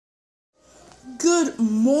Good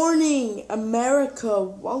morning, America.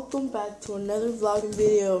 Welcome back to another vlogging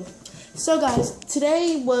video. So guys,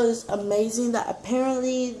 today was amazing that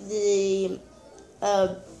apparently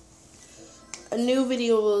a new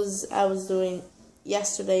video I was doing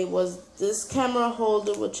yesterday was this camera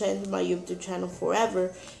holder will change my YouTube channel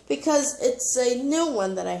forever, because it's a new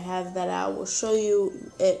one that I have that I will show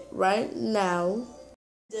you it right now.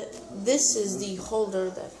 This is the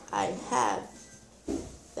holder that I have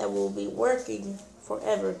that will be working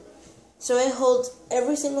forever. So it holds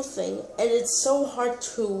every single thing, and it's so hard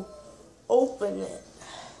to open it.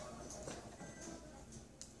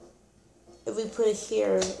 If we put it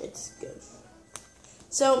here, it's good.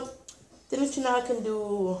 So, didn't you know I can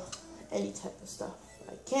do any type of stuff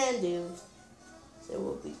I can do, so it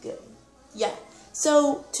will be good. Yeah,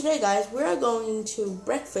 so today guys, we are going to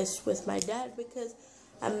breakfast with my dad because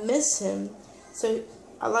I miss him. So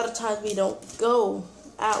a lot of times we don't go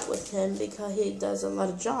out with him because he does a lot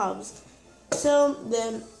of jobs. So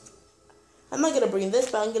then I'm not gonna bring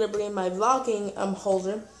this, but I'm gonna bring my vlogging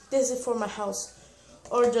holder. This is for my house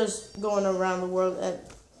or just going around the world.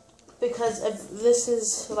 Because if this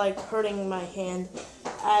is like hurting my hand,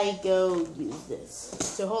 I go use this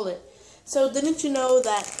to hold it. So didn't you know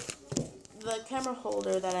that the camera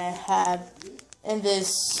holder that I have in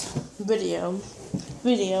this video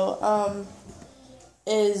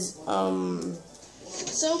is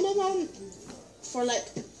so my mom, for like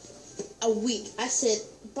a week, I said,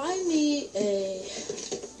 buy me a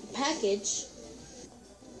package.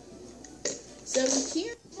 So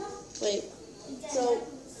here, wait, so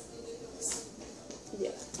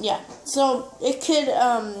yeah, so it could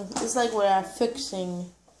it's like we're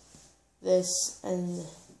fixing this and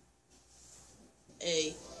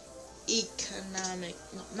a economic,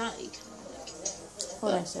 no, not economic.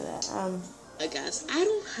 What did I say that? Guys, I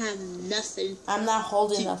don't have nothing. I'm not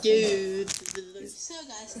holding nothing. Do. So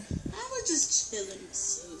guys, I was just chilling.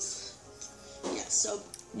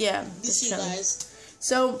 Yeah. You see, guys.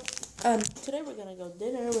 So today we're gonna go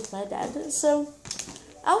dinner with my dad. So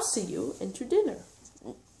I'll see you into dinner.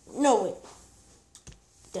 No wait,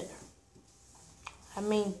 dinner. I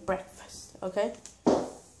mean breakfast. Okay,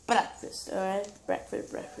 breakfast. All right,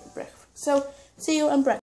 breakfast. So see you in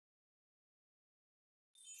breakfast.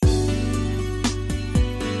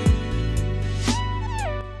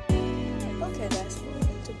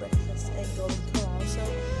 Breakfast and Golden Corral. So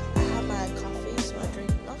I have my coffee, so I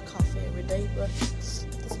drink not coffee every day, but this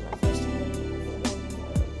is my first time in Golden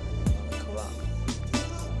Corral.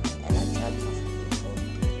 And I tried coffee before.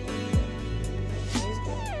 It's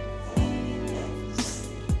good.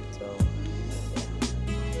 So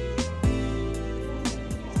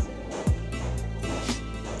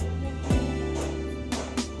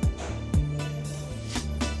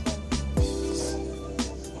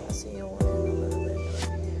I'll see you in a little bit.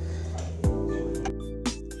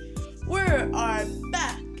 We are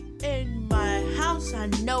back in my house. I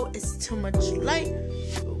know it's too much light.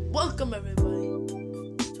 Welcome everybody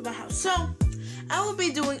to my house. So I will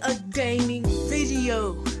be doing a gaming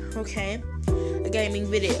video. Okay, a gaming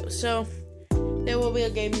video. So there will be a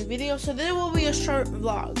gaming video. So there will be a short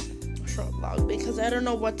vlog, because I don't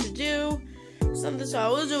know what to do. Something. So I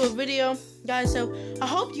will do a video, guys. So I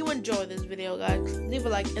hope you enjoy this video, guys. Leave a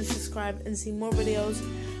like and subscribe and see more videos.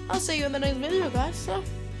 I'll see you in the next video, guys. So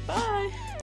bye.